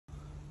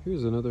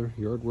Here's another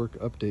yard work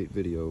update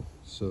video.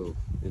 So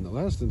in the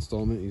last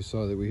installment you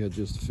saw that we had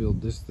just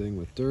filled this thing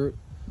with dirt.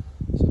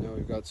 So now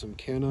we've got some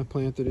canna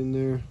planted in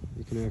there.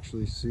 You can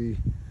actually see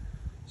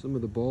some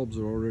of the bulbs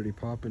are already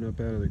popping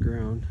up out of the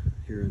ground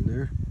here and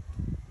there.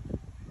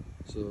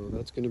 So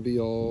that's going to be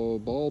all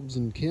bulbs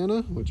and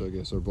canna, which I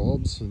guess are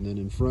bulbs. And then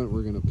in front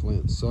we're going to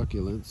plant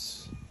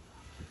succulents.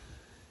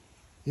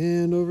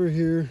 And over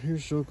here,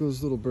 here's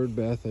Shoko's little bird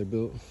bath I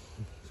built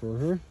for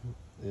her.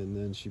 And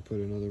then she put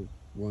another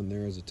one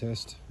there as a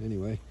test.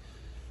 Anyway,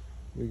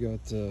 we got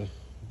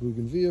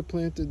bougainvillea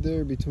planted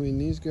there between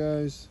these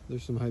guys.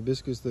 There's some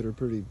hibiscus that are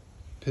pretty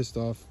pissed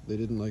off. They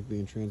didn't like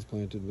being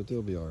transplanted, but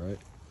they'll be all right.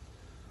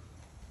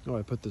 Oh,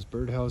 I put this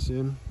birdhouse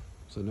in,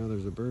 so now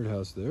there's a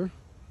birdhouse there.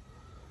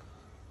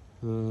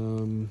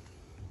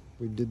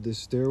 We did this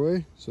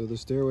stairway, so the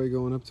stairway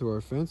going up to our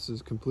fence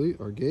is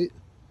complete, our gate.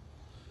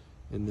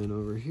 And then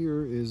over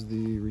here is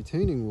the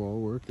retaining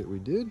wall work that we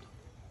did.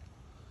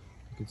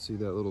 You can see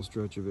that little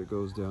stretch of it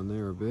goes down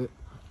there a bit.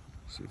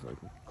 See if I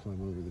can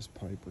climb over this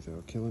pipe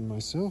without killing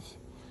myself.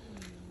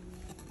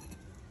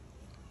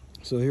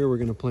 So here we're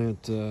gonna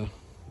plant I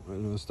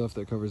don't know, stuff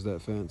that covers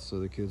that fence so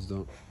the kids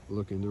don't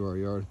look into our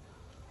yard.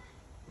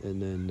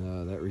 And then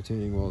that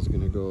retaining wall is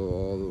gonna go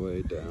all the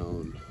way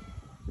down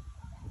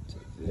to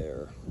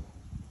there,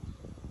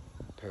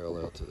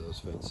 parallel to those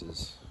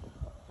fences.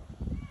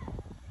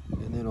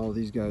 And then all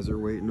these guys are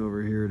waiting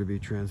over here to be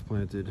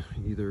transplanted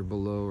either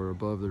below or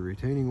above the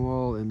retaining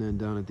wall. And then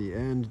down at the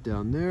end,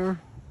 down there,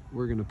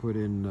 we're gonna put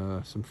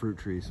in some fruit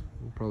trees.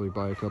 We'll probably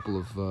buy a couple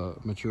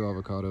of mature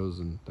avocados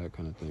and that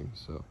kind of thing.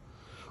 So,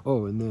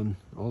 oh, and then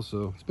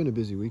also, it's been a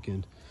busy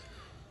weekend.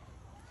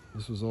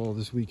 This was all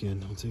this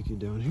weekend. I'll take you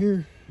down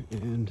here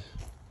and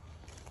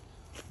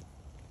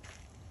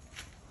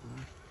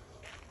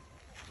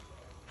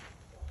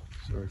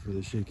sorry for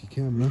the shaky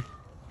camera.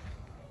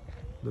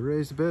 The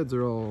raised beds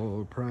are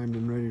all primed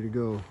and ready to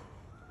go.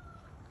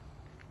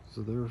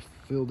 So they're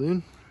filled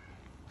in.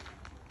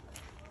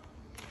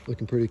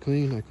 Looking pretty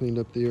clean. I cleaned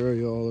up the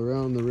area all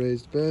around the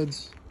raised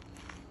beds.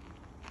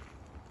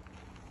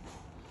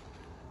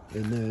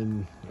 And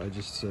then I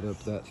just set up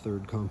that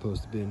third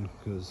compost bin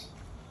because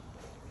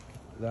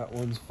that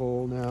one's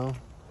full now,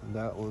 and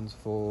that one's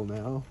full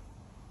now.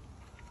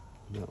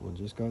 And that one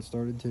just got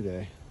started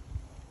today.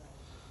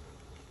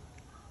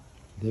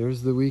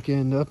 There's the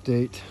weekend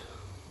update.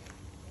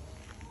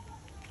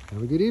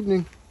 Have a good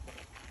evening.